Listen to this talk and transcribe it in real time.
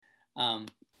Um,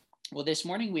 well, this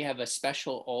morning we have a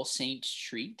special All Saints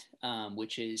treat,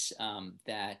 which is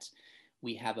that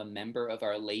we have a member of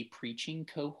our lay preaching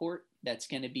cohort that's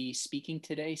going to be speaking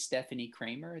today, Stephanie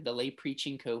Kramer. The lay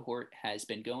preaching cohort has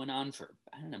been going on for,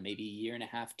 I don't know, maybe a year and a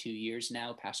half, 2 years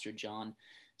now. Pastor John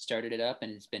started it up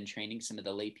and has been training some of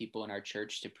the lay people in our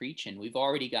church to preach. And we've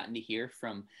already gotten to hear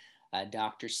from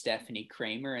Dr. Stephanie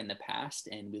Kramer in the past,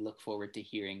 and we look forward to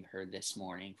hearing her this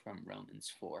morning from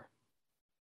Romans 4.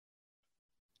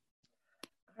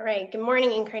 All right, good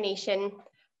morning, Incarnation.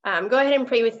 Go ahead and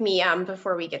pray with me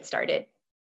before we get started.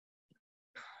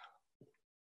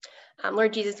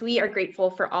 Lord Jesus, we are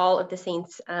grateful for all of the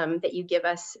saints that you give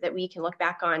us that we can look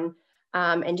back on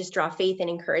and just draw faith and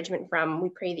encouragement from. We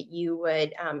pray that you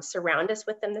would surround us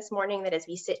with them this morning, that as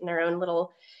we sit in our own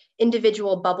little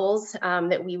individual bubbles,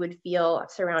 that we would feel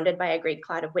surrounded by a great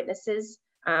cloud of witnesses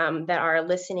that are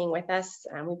listening with us.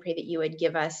 We pray that you would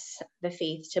give us the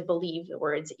faith to believe the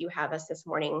words that you have us this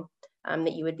morning,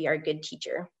 that you would be our good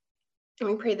teacher. And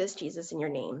we pray this, Jesus, in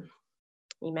your name.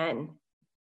 Amen.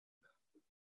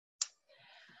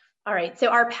 All right, so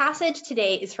our passage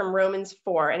today is from Romans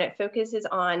 4, and it focuses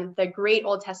on the great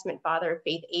Old Testament father of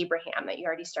faith, Abraham, that you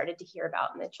already started to hear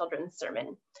about in the children's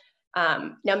sermon.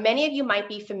 Now, many of you might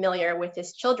be familiar with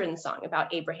this children's song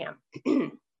about Abraham.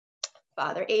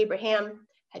 Father Abraham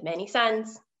had many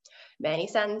sons. Many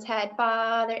sons had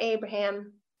Father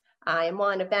Abraham. I am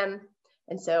one of them,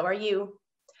 and so are you.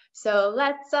 So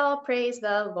let's all praise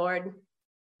the Lord.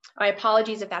 My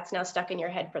apologies if that's now stuck in your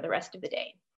head for the rest of the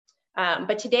day.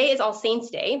 But today is All Saints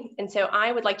Day, and so I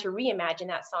would like to reimagine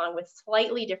that song with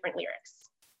slightly different lyrics.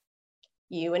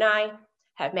 You and I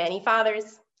have many fathers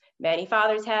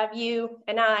have you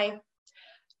and I.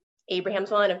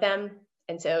 Abraham's one of them,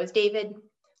 and so is David.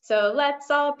 So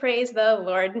let's all praise the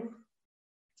Lord.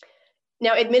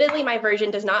 Now, admittedly, my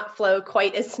version does not flow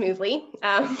quite as smoothly,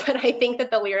 but I think that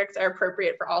the lyrics are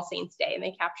appropriate for All Saints Day, and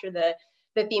they capture the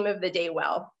theme of the day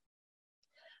well.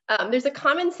 There's a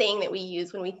common saying that we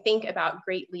use when we think about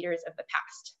great leaders of the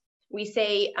past. We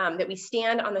say that we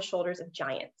stand on the shoulders of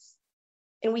giants.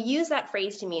 And we use that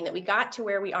phrase to mean that we got to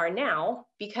where we are now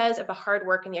because of the hard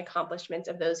work and the accomplishments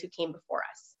of those who came before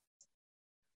us.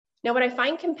 Now, what I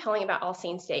find compelling about All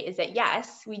Saints Day is that,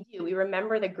 yes, we do. We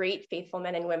remember the great faithful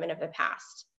men and women of the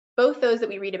past, both those that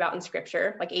we read about in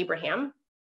Scripture, like Abraham,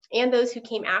 and those who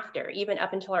came after, even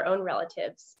up until our own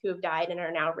relatives who have died and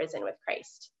are now risen with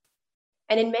Christ.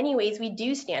 And in many ways, we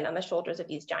do stand on the shoulders of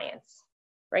these giants,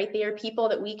 right? They are people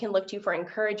that we can look to for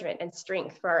encouragement and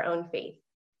strength for our own faith.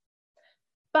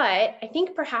 But I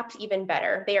think perhaps even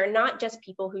better, they are not just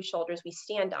people whose shoulders we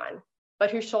stand on,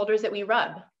 but whose shoulders that we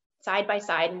rub side by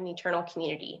side in an eternal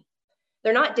community.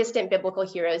 They're not distant biblical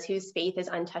heroes whose faith is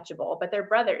untouchable, but they're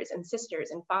brothers and sisters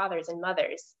and fathers and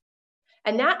mothers.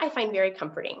 And that I find very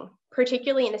comforting,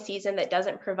 particularly in a season that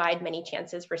doesn't provide many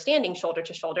chances for standing shoulder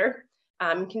to shoulder.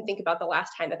 You can think about the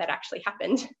last time that actually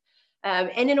happened.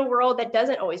 And in a world that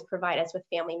doesn't always provide us with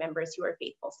family members who are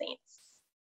faithful saints.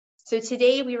 So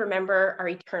today we remember our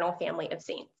eternal family of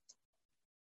saints.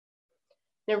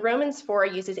 Now, Romans 4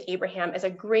 uses Abraham as a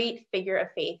great figure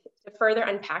of faith to further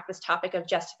unpack this topic of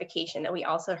justification that we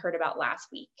also heard about last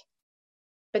week.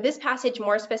 But this passage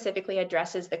more specifically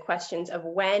addresses the questions of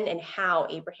when and how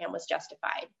Abraham was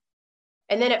justified.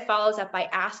 And then it follows up by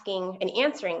asking and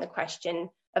answering the question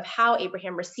of how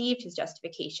Abraham received his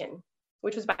justification,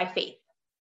 which was by faith.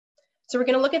 So we're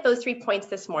going to look at those 3 points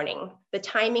this morning: the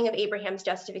timing of Abraham's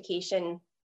justification,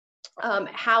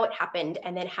 how it happened,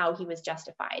 and then how he was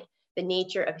justified, the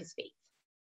nature of his faith.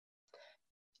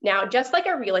 Now, just like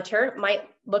a realtor might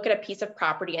look at a piece of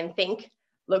property and think,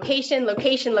 location,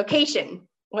 location, location,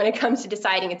 when it comes to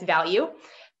deciding its value,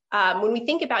 when we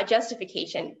think about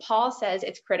justification, Paul says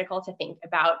it's critical to think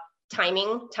about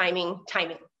timing, timing,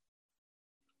 timing.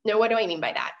 Now, what do I mean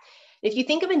by that? If you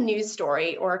think of a news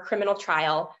story or a criminal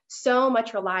trial, so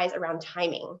much relies around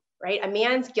timing, right? A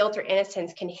man's guilt or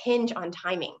innocence can hinge on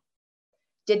timing.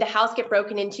 Did the house get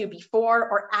broken into before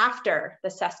or after the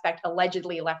suspect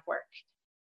allegedly left work?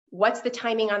 What's the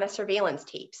timing on the surveillance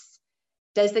tapes?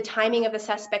 Does the timing of the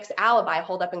suspect's alibi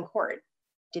hold up in court?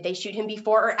 Did they shoot him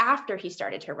before or after he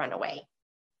started to run away?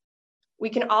 We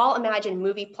can all imagine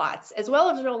movie plots as well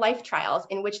as real life trials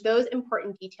in which those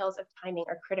important details of timing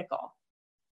are critical.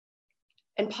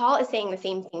 And Paul is saying the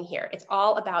same thing here. It's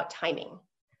all about timing.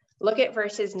 Look at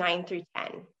verses 9 through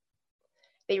 10.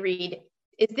 They read,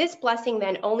 "Is this blessing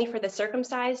then only for the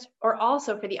circumcised or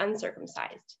also for the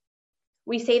uncircumcised?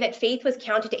 We say that faith was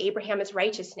counted to Abraham as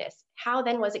righteousness. How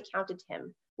then was it counted to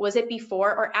him? Was it before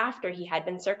or after he had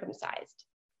been circumcised?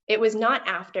 It was not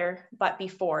after, but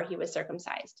before he was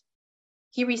circumcised.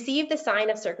 He received the sign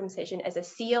of circumcision as a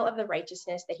seal of the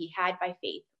righteousness that he had by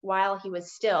faith while he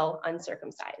was still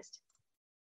uncircumcised.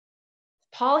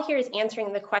 Paul here is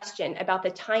answering the question about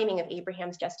the timing of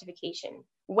Abraham's justification.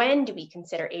 When do we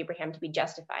consider Abraham to be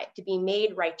justified, to be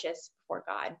made righteous before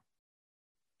God?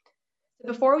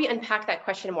 So before we unpack that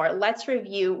question more, let's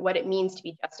review what it means to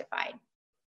be justified.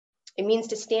 It means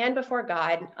to stand before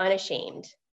God unashamed,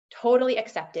 totally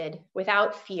accepted,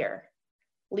 without fear,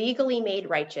 legally made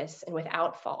righteous, and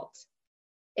without fault.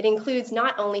 It includes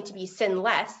not only to be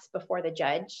sinless before the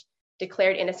judge,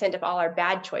 declared innocent of all our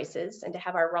bad choices and to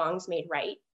have our wrongs made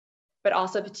right, but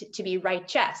also to be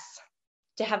righteous,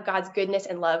 to have God's goodness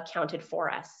and love counted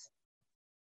for us.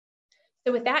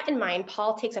 So with that in mind,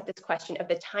 Paul takes up this question of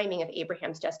the timing of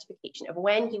Abraham's justification, of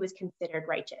when he was considered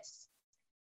righteous.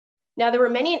 Now, there were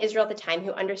many in Israel at the time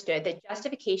who understood that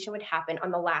justification would happen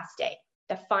on the last day,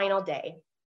 the final day.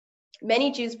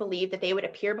 Many Jews believed that they would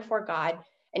appear before God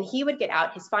and he would get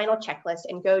out his final checklist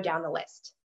and go down the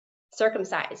list.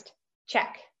 Circumcised,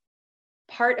 check.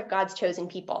 Part of God's chosen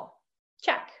people,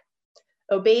 check.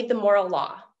 Obeyed the moral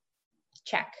law,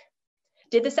 check.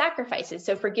 Did the sacrifices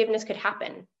so forgiveness could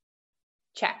happen,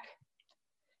 check.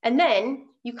 And then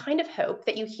you kind of hope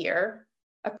that you hear,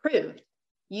 approved,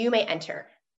 you may enter.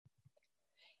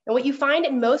 And what you find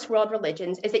in most world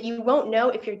religions is that you won't know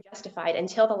if you're justified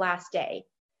until the last day.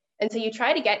 And so you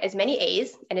try to get as many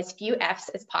A's and as few F's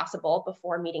as possible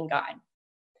before meeting God.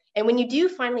 And when you do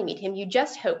finally meet him, you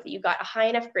just hope that you got a high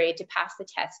enough grade to pass the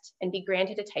test and be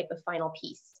granted a type of final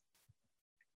peace.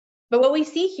 But what we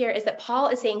see here is that Paul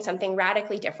is saying something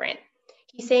radically different.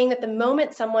 He's saying that the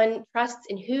moment someone trusts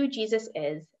in who Jesus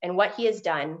is and what he has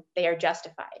done, they are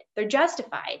justified. They're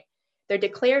justified. They're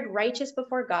declared righteous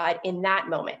before God in that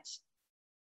moment.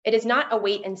 It is not a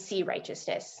wait and see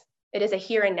righteousness. It is a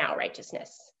here and now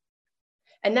righteousness.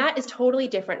 And that is totally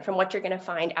different from what you're going to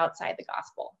find outside the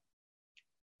gospel.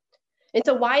 It's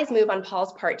a wise move on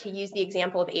Paul's part to use the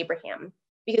example of Abraham,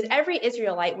 because every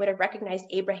Israelite would have recognized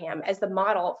Abraham as the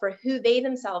model for who they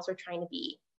themselves were trying to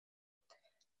be.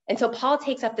 And so Paul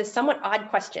takes up this somewhat odd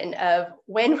question of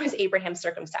when was Abraham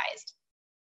circumcised?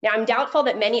 Now, I'm doubtful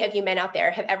that many of you men out there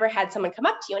have ever had someone come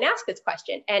up to you and ask this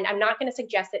question, and I'm not going to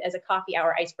suggest it as a coffee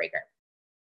hour icebreaker.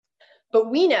 But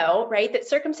we know, right, that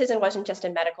circumcision wasn't just a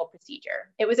medical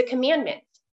procedure. It was a commandment.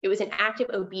 It was an act of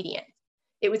obedience.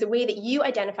 It was a way that you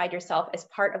identified yourself as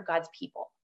part of God's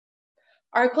people.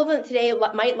 Our equivalent today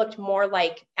might look more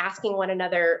like asking one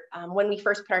another when we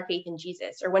first put our faith in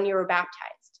Jesus or when you were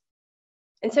baptized.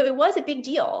 And so it was a big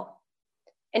deal.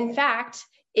 In fact,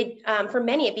 for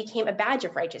many, it became a badge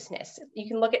of righteousness. You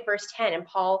can look at verse 10, and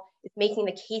Paul is making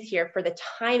the case here for the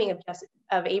timing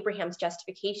of Abraham's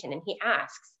justification. And he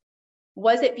asks,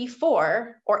 was it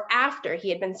before or after he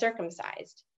had been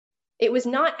circumcised? It was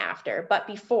not after, but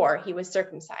before he was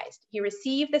circumcised. He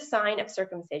received the sign of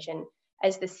circumcision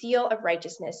as the seal of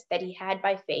righteousness that he had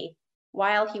by faith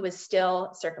while he was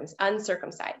still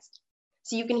uncircumcised.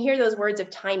 So you can hear those words of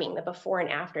timing, the before and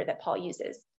after that Paul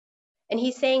uses. And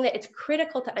he's saying that it's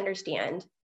critical to understand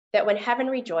that when heaven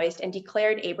rejoiced and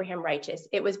declared Abraham righteous,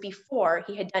 it was before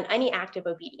he had done any act of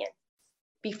obedience,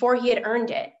 before he had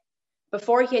earned it,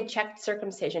 before he had checked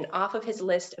circumcision off of his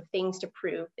list of things to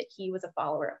prove that he was a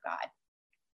follower of God.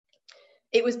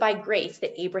 It was by grace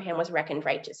that Abraham was reckoned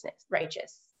righteous.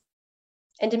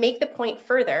 And to make the point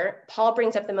further, Paul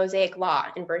brings up the Mosaic law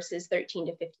in verses 13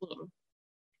 to 15.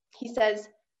 He says,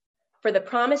 for the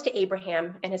promise to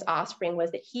Abraham and his offspring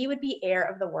was that he would be heir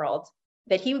of the world,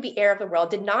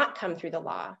 did not come through the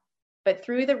law, but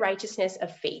through the righteousness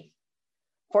of faith.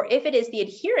 For if it is the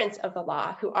adherents of the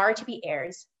law who are to be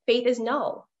heirs, faith is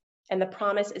null and the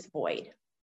promise is void.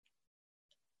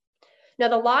 Now,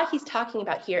 the law he's talking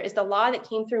about here is the law that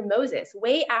came through Moses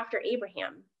way after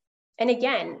Abraham. And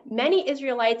again, many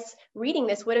Israelites reading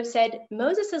this would have said,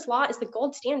 Moses' law is the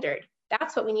gold standard.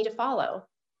 That's what we need to follow.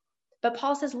 But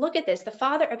Paul says, look at this. The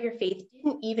father of your faith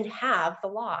didn't even have the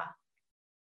law.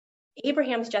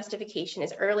 Abraham's justification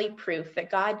is early proof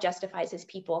that God justifies his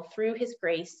people through his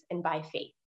grace and by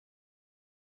faith.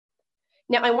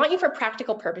 Now, I want you for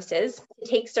practical purposes to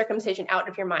take circumcision out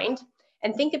of your mind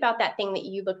and think about that thing that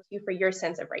you look to for your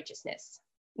sense of righteousness.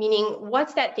 Meaning,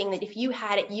 what's that thing that if you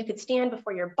had it, you could stand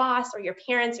before your boss or your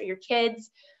parents or your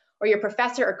kids or your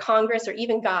professor or Congress or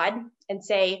even God and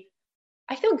say,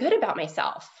 I feel good about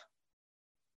myself?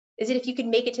 Is it if you could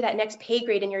make it to that next pay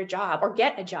grade in your job or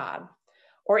get a job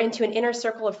or into an inner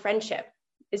circle of friendship?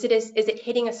 Is it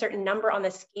hitting a certain number on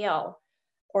the scale?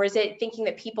 Or is it thinking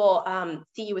that people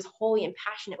see you as holy and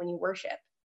passionate when you worship?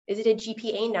 Is it a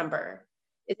GPA number?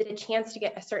 Is it a chance to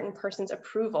get a certain person's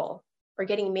approval or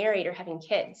getting married or having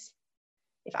kids?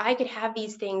 If I could have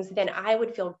these things, then I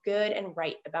would feel good and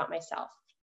right about myself.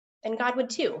 And God would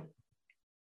too.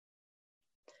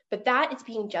 But that is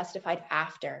being justified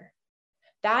after.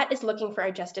 That is looking for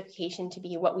our justification to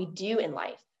be what we do in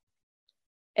life.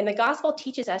 And the gospel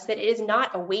teaches us that it is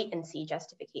not a wait and see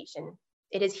justification.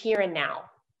 It is here and now.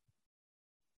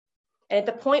 And at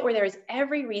the point where there is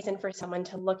every reason for someone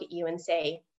to look at you and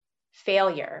say,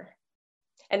 failure,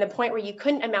 and the point where you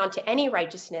couldn't amount to any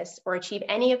righteousness or achieve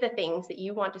any of the things that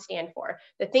you want to stand for,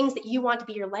 the things that you want to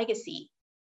be your legacy,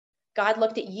 God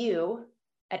looked at you,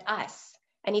 at us,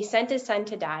 and he sent his son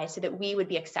to die so that we would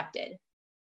be accepted.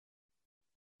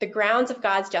 The grounds of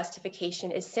God's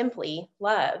justification is simply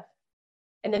love,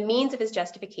 and the means of his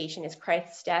justification is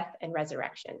Christ's death and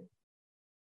resurrection.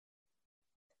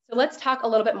 So let's talk a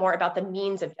little bit more about the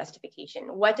means of justification.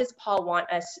 What does Paul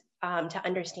want us to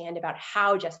understand about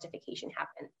how justification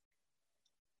happens?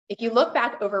 If you look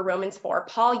back over Romans 4,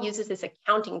 Paul uses this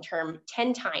accounting term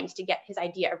 10 times to get his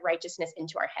idea of righteousness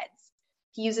into our heads.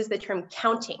 He uses the term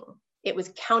counting. It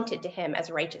was counted to him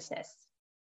as righteousness.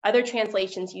 Other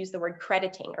translations use the word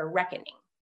crediting or reckoning.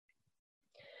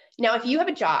 Now, if you have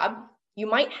a job, you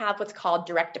might have what's called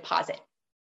direct deposit.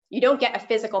 You don't get a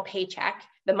physical paycheck.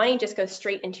 The money just goes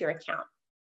straight into your account.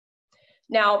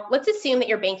 Now, let's assume that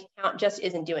your bank account just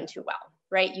isn't doing too well,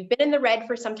 right? You've been in the red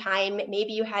for some time.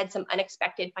 Maybe you had some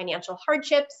unexpected financial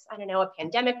hardships, I don't know, a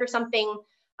pandemic or something,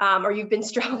 or you've been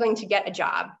struggling to get a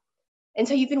job. And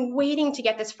so you've been waiting to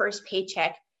get this first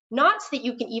paycheck, not so that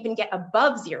you can even get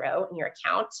above zero in your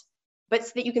account, but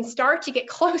so that you can start to get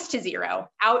close to zero,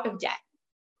 out of debt.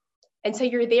 And so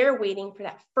you're there waiting for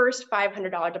that first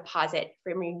 $500 deposit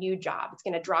from your new job. It's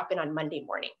going to drop in on Monday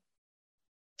morning.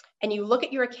 And you look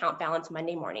at your account balance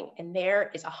Monday morning, and there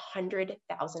is $100,000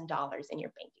 in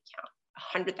your bank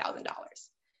account, $100,000.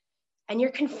 And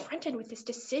you're confronted with this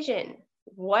decision.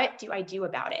 What do I do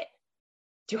about it?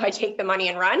 Do I take the money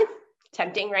and run?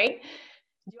 Tempting, right?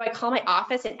 Do I call my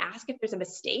office and ask if there's a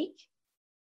mistake?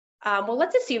 Well,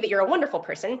 let's assume that you're a wonderful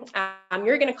person.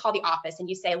 You're going to call the office and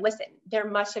you say, listen, there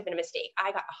must have been a mistake.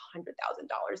 I got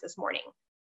 $100,000 this morning.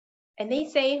 And they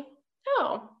say,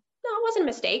 oh, no, it wasn't a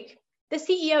mistake. The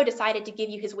CEO decided to give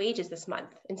you his wages this month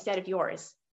instead of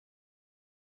yours.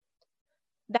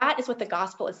 That is what the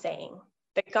gospel is saying,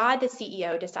 that God, the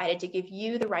CEO, decided to give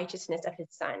you the righteousness of his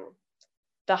son,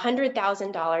 the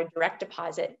 $100,000 direct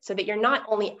deposit, so that you're not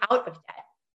only out of debt,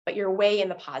 but you're way in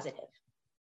the positive.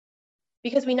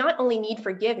 Because we not only need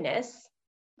forgiveness,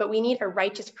 but we need a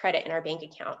righteous credit in our bank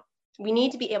account. We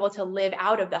need to be able to live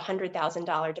out of the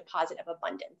 $100,000 deposit of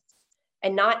abundance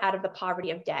and not out of the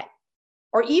poverty of debt,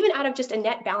 or even out of just a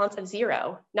net balance of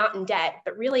zero, not in debt,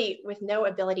 but really with no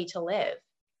ability to live.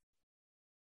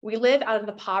 We live out of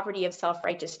the poverty of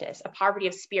self-righteousness, a poverty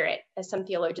of spirit, as some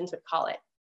theologians would call it,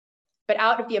 but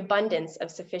out of the abundance of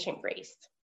sufficient grace.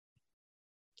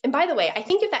 And by the way, I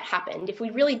think if that happened, if we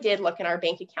really did look in our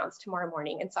bank accounts tomorrow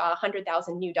morning and saw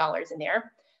 $100,000 new dollars in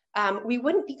there, we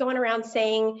wouldn't be going around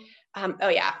saying, oh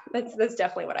yeah, that's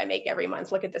definitely what I make every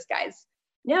month. Look at this, guys.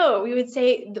 No, we would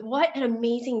say, what an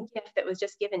amazing gift that was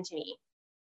just given to me.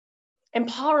 And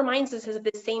Paul reminds us of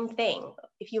the same thing.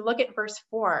 If you look at verse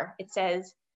 4, it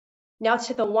says, now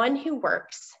to the one who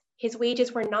works, his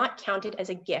wages were not counted as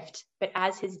a gift, but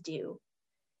as his due.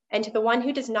 And to the one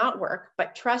who does not work,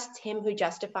 but trusts him who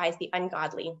justifies the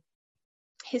ungodly,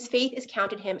 his faith is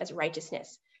counted him as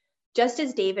righteousness, just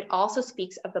as David also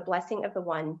speaks of the blessing of the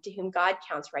one to whom God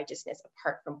counts righteousness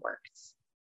apart from works.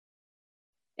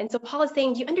 And so Paul is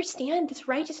saying, do you understand this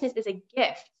righteousness is a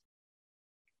gift?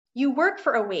 You work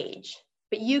for a wage,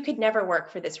 but you could never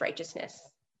work for this righteousness.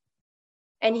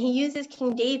 And he uses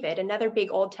King David, another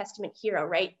big Old Testament hero,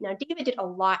 right? Now, David did a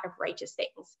lot of righteous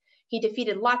things. He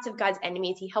defeated lots of God's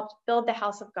enemies. He helped build the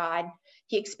house of God.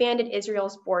 He expanded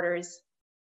Israel's borders.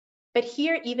 But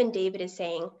here, even David is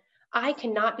saying, I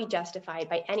cannot be justified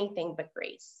by anything but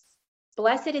grace.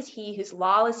 Blessed is he whose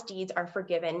lawless deeds are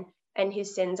forgiven and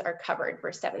whose sins are covered,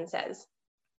 verse 7 says.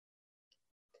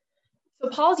 So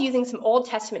Paul's using some Old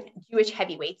Testament Jewish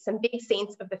heavyweights, some big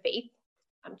saints of the faith,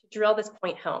 to drill this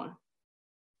point home.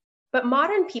 But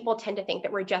modern people tend to think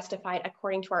that we're justified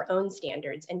according to our own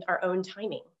standards and our own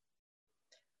timing.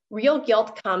 Real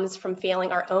guilt comes from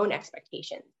failing our own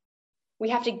expectations. We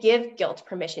have to give guilt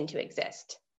permission to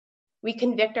exist. We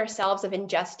convict ourselves of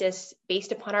injustice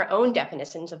based upon our own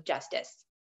definitions of justice,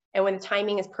 and when the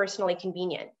timing is personally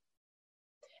convenient.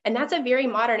 And that's a very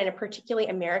modern and a particularly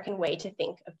American way to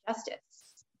think of justice.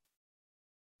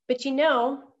 But you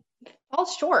know, it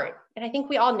falls short, and I think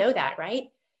we all know that, right?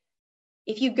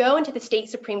 If you go into the state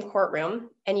Supreme Court room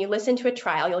and you listen to a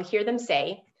trial, you'll hear them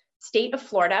say, state of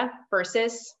Florida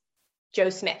versus Joe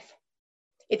Smith.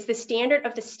 It's the standard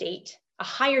of the state, a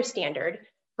higher standard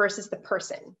versus the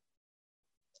person.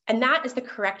 And that is the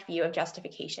correct view of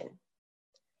justification.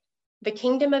 The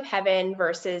kingdom of heaven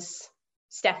versus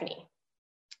Stephanie,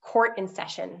 court in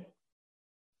session.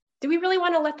 Do we really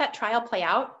want to let that trial play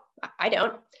out? I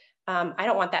don't. I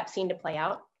don't want that scene to play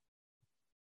out.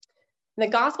 The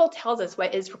gospel tells us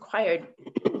what is required.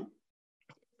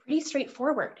 Pretty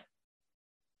straightforward.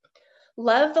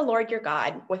 Love the Lord your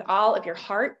God with all of your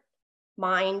heart,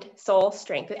 mind, soul,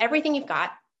 strength, with everything you've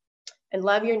got, and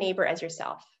love your neighbor as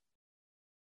yourself.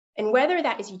 And whether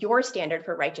that is your standard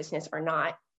for righteousness or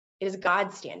not, it is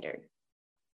God's standard.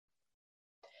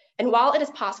 And while it is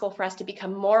possible for us to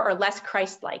become more or less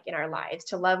Christ-like in our lives,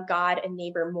 to love God and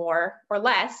neighbor more or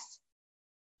less,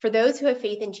 for those who have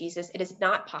faith in Jesus, it is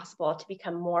not possible to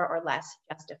become more or less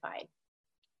justified.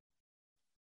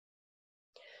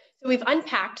 So we've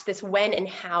unpacked this when and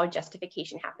how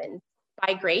justification happens,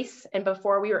 by grace and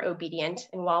before we were obedient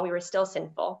and while we were still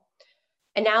sinful.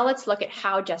 And now let's look at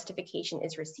how justification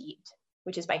is received,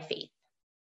 which is by faith.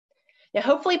 Now,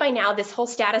 hopefully by now, this whole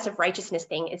status of righteousness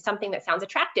thing is something that sounds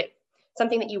attractive,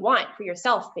 something that you want for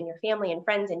yourself and your family and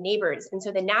friends and neighbors. And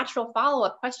so the natural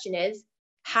follow-up question is,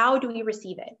 how do we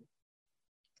receive it?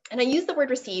 And I use the word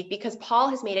receive because Paul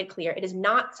has made it clear it is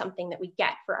not something that we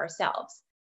get for ourselves,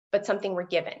 but something we're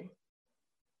given.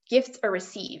 Gifts are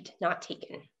received, not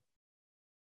taken.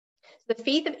 The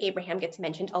faith of Abraham gets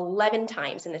mentioned 11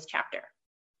 times in this chapter.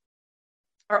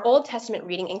 Our Old Testament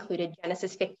reading included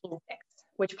Genesis 15:6,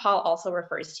 which Paul also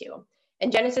refers to.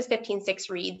 And Genesis 15:6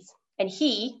 reads, "And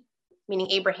he," meaning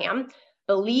Abraham,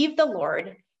 "believed the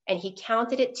Lord, and he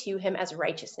counted it to him as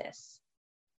righteousness."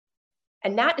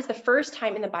 And that is the first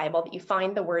time in the Bible that you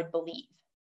find the word believe.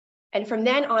 And from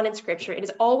then on in Scripture, it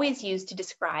is always used to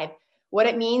describe what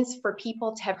it means for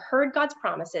people to have heard God's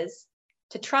promises,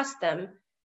 to trust them,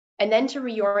 and then to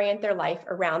reorient their life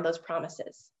around those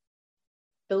promises.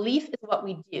 Belief is what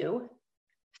we do.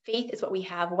 Faith is what we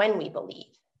have when we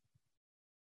believe.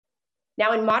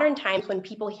 Now, in modern times, when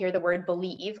people hear the word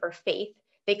believe or faith,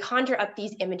 they conjure up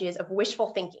these images of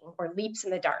wishful thinking or leaps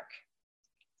in the dark.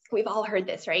 We've all heard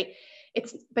this, right?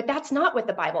 But that's not what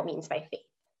the Bible means by faith.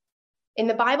 In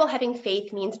the Bible, having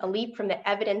faith means a leap from the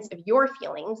evidence of your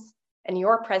feelings and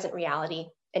your present reality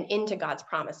and into God's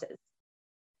promises.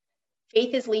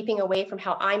 Faith is leaping away from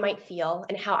how I might feel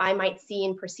and how I might see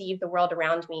and perceive the world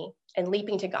around me and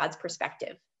leaping to God's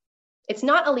perspective. It's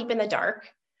not a leap in the dark,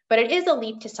 but it is a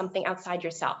leap to something outside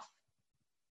yourself.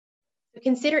 So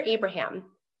consider Abraham.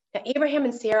 Now, Abraham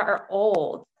and Sarah are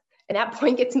old, and that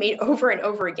point gets made over and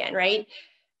over again, right?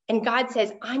 And God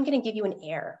says, I'm going to give you an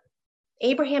heir.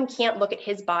 Abraham can't look at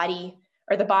his body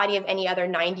or the body of any other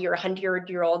 90 or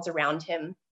 100-year-olds around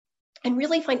him and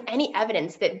really find any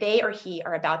evidence that they or he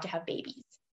are about to have babies.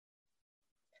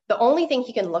 The only thing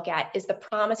he can look at is the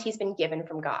promise he's been given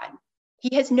from God.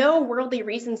 He has no worldly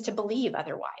reasons to believe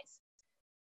otherwise.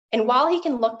 And while he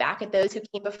can look back at those who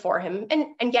came before him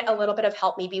and get a little bit of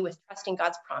help maybe with trusting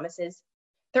God's promises,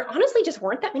 there honestly just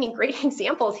weren't that many great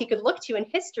examples he could look to in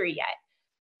history yet,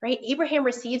 right? Abraham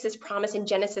receives this promise in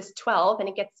Genesis 12, and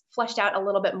it gets fleshed out a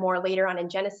little bit more later on in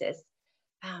Genesis.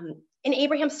 And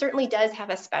Abraham certainly does have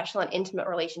a special and intimate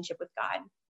relationship with God,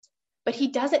 but he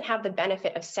doesn't have the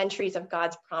benefit of centuries of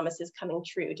God's promises coming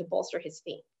true to bolster his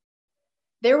faith.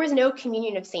 There was no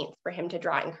communion of saints for him to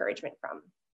draw encouragement from.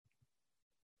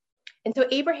 And so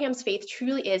Abraham's faith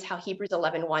truly is how Hebrews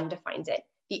 11:1 defines it,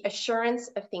 the assurance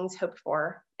of things hoped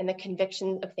for and the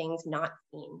conviction of things not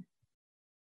seen.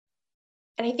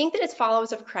 And I think that as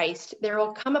followers of Christ, there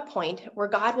will come a point where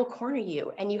God will corner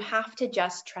you and you have to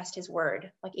just trust his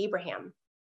word, like Abraham.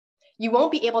 You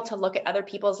won't be able to look at other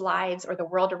people's lives or the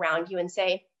world around you and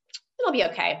say, it'll be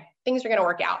okay, things are going to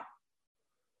work out.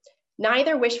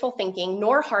 Neither wishful thinking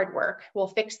nor hard work will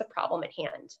fix the problem at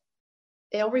hand.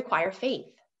 It'll require faith.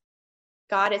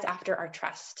 God is after our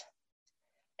trust.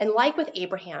 And like with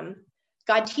Abraham,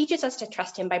 God teaches us to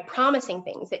trust him by promising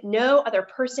things that no other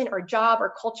person or job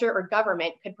or culture or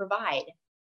government could provide.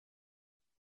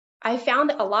 I've found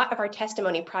that a lot of our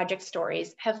testimony project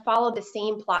stories have followed the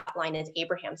same plot line as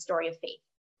Abraham's story of faith.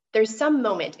 There's some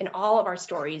moment in all of our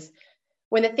stories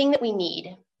when the thing that we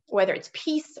need, whether it's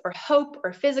peace or hope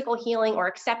or physical healing or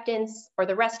acceptance or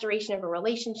the restoration of a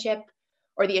relationship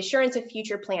or the assurance of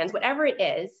future plans, whatever it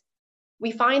is, we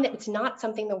find that it's not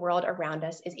something the world around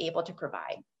us is able to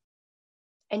provide.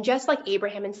 And just like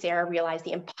Abraham and Sarah realized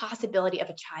the impossibility of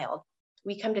a child,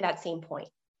 we come to that same point.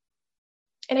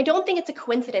 And I don't think it's a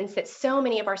coincidence that so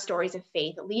many of our stories of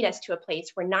faith lead us to a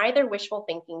place where neither wishful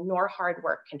thinking nor hard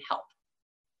work can help.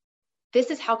 This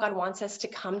is how God wants us to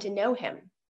come to know him.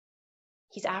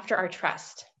 He's after our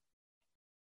trust.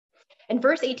 And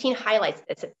verse 18 highlights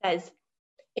this. It says,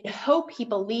 in hope he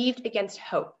believed against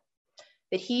hope,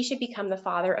 that he should become the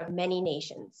father of many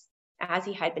nations, as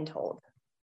he had been told.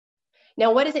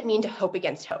 Now, what does it mean to hope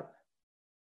against hope?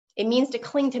 It means to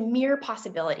cling to mere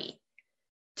possibility,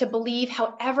 to believe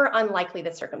however unlikely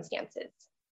the circumstances.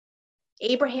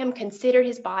 Abraham considered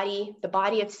his body, the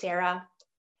body of Sarah,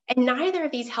 and neither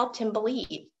of these helped him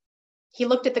believe. He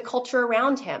looked at the culture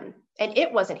around him, and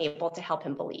it wasn't able to help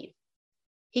him believe.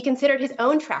 He considered his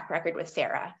own track record with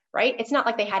Sarah, right? It's not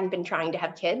like they hadn't been trying to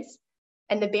have kids,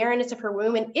 and the barrenness of her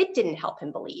womb, and it didn't help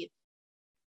him believe.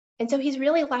 And so he's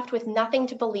really left with nothing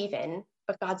to believe in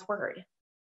but God's word.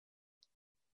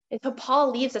 And so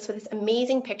Paul leaves us with this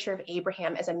amazing picture of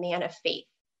Abraham as a man of faith.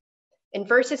 In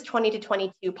verses 20 to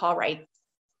 22, Paul writes,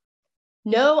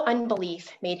 no unbelief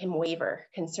made him waver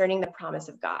concerning the promise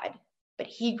of God, but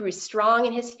he grew strong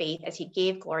in his faith as he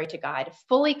gave glory to God,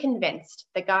 fully convinced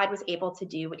that God was able to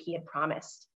do what he had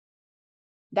promised.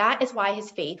 That is why his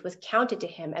faith was counted to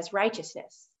him as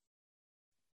righteousness.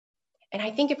 And I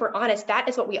think if we're honest, that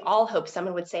is what we all hope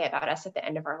someone would say about us at the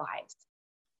end of our lives.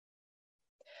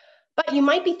 But you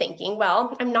might be thinking,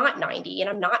 well, I'm not 90 and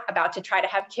I'm not about to try to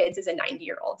have kids as a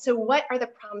 90-year-old. So what are the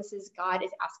promises God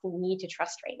is asking me to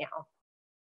trust right now?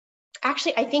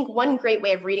 Actually, I think one great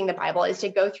way of reading the Bible is to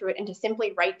go through it and to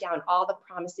simply write down all the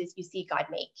promises you see God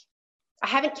make. I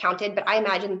haven't counted, but I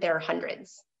imagine there are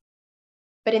hundreds.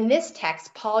 But in this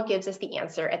text, Paul gives us the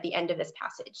answer at the end of this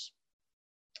passage.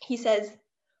 He says,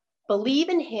 believe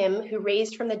in him who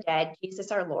raised from the dead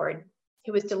Jesus our Lord,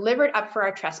 who was delivered up for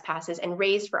our trespasses and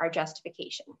raised for our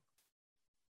justification.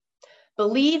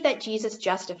 Believe that Jesus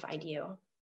justified you.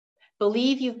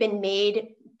 Believe you've been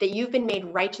made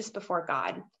righteous before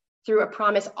God through a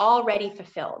promise already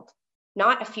fulfilled,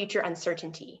 not a future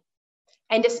uncertainty.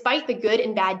 And despite the good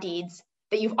and bad deeds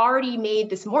that you've already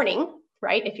made this morning,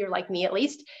 right, if you're like me at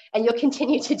least, and you'll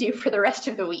continue to do for the rest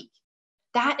of the week,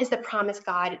 that is the promise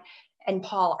God and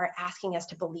Paul are asking us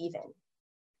to believe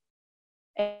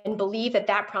in. And believe that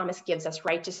that promise gives us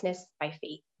righteousness by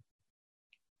faith.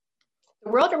 The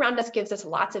world around us gives us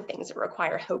lots of things that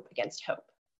require hope against hope.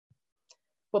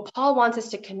 What Paul wants us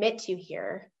to commit to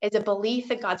here is a belief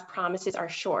that God's promises are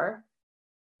sure,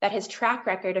 that his track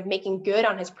record of making good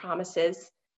on his promises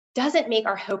doesn't make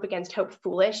our hope against hope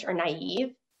foolish or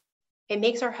naive. It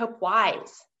makes our hope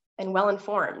wise and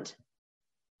well-informed.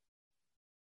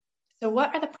 So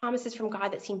what are the promises from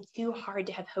God that seem too hard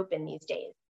to have hope in these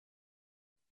days?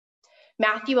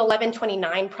 Matthew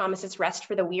 11:29 promises rest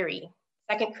for the weary.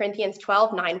 2 Corinthians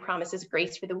 12:9 promises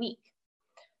grace for the weak.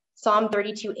 Psalm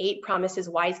 32:8 promises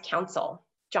wise counsel.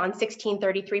 John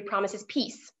 16:33 promises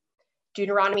peace.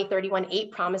 Deuteronomy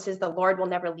 31:8 promises the Lord will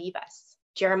never leave us.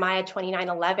 Jeremiah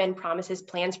 29:11 promises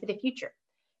plans for the future.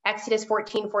 Exodus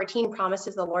 14:14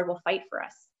 promises the Lord will fight for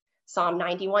us. Psalm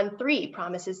 91:3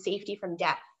 promises safety from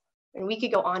death. And we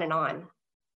could go on and on.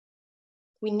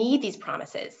 We need these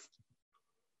promises.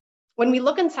 When we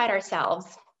look inside ourselves,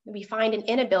 we find an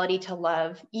inability to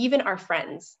love even our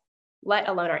friends, let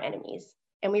alone our enemies.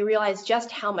 And we realize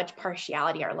just how much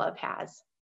partiality our love has.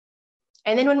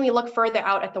 And then when we look further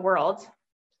out at the world,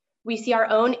 we see our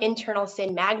own internal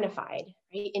sin magnified,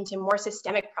 right, into more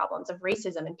systemic problems of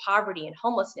racism and poverty and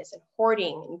homelessness and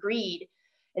hoarding and greed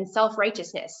and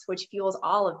self-righteousness, which fuels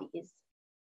all of these.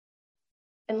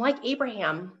 And like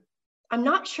Abraham, I'm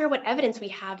not sure what evidence we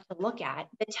have to look at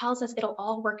that tells us it'll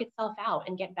all work itself out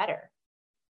and get better.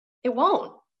 It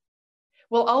won't.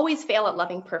 We'll always fail at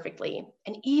loving perfectly,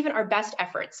 and even our best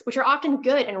efforts, which are often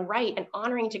good and right and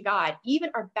honoring to God,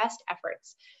 even our best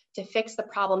efforts to fix the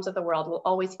problems of the world will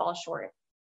always fall short.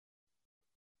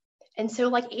 And so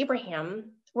like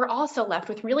Abraham, we're also left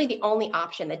with really the only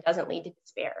option that doesn't lead to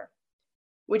despair,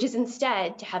 which is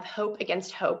instead to have hope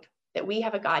against hope that we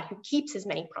have a God who keeps his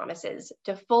many promises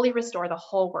to fully restore the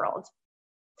whole world,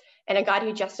 and a God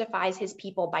who justifies his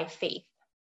people by faith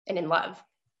and in love.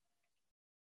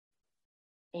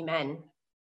 Amen.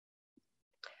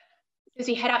 As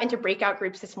we head out into breakout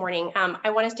groups this morning,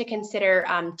 I want us to consider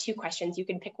two questions. You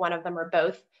can pick one of them or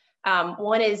both.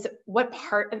 One is, what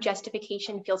part of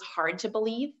justification feels hard to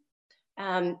believe?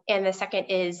 And the second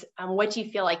is, what do you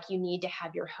feel like you need to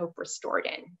have your hope restored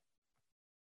in?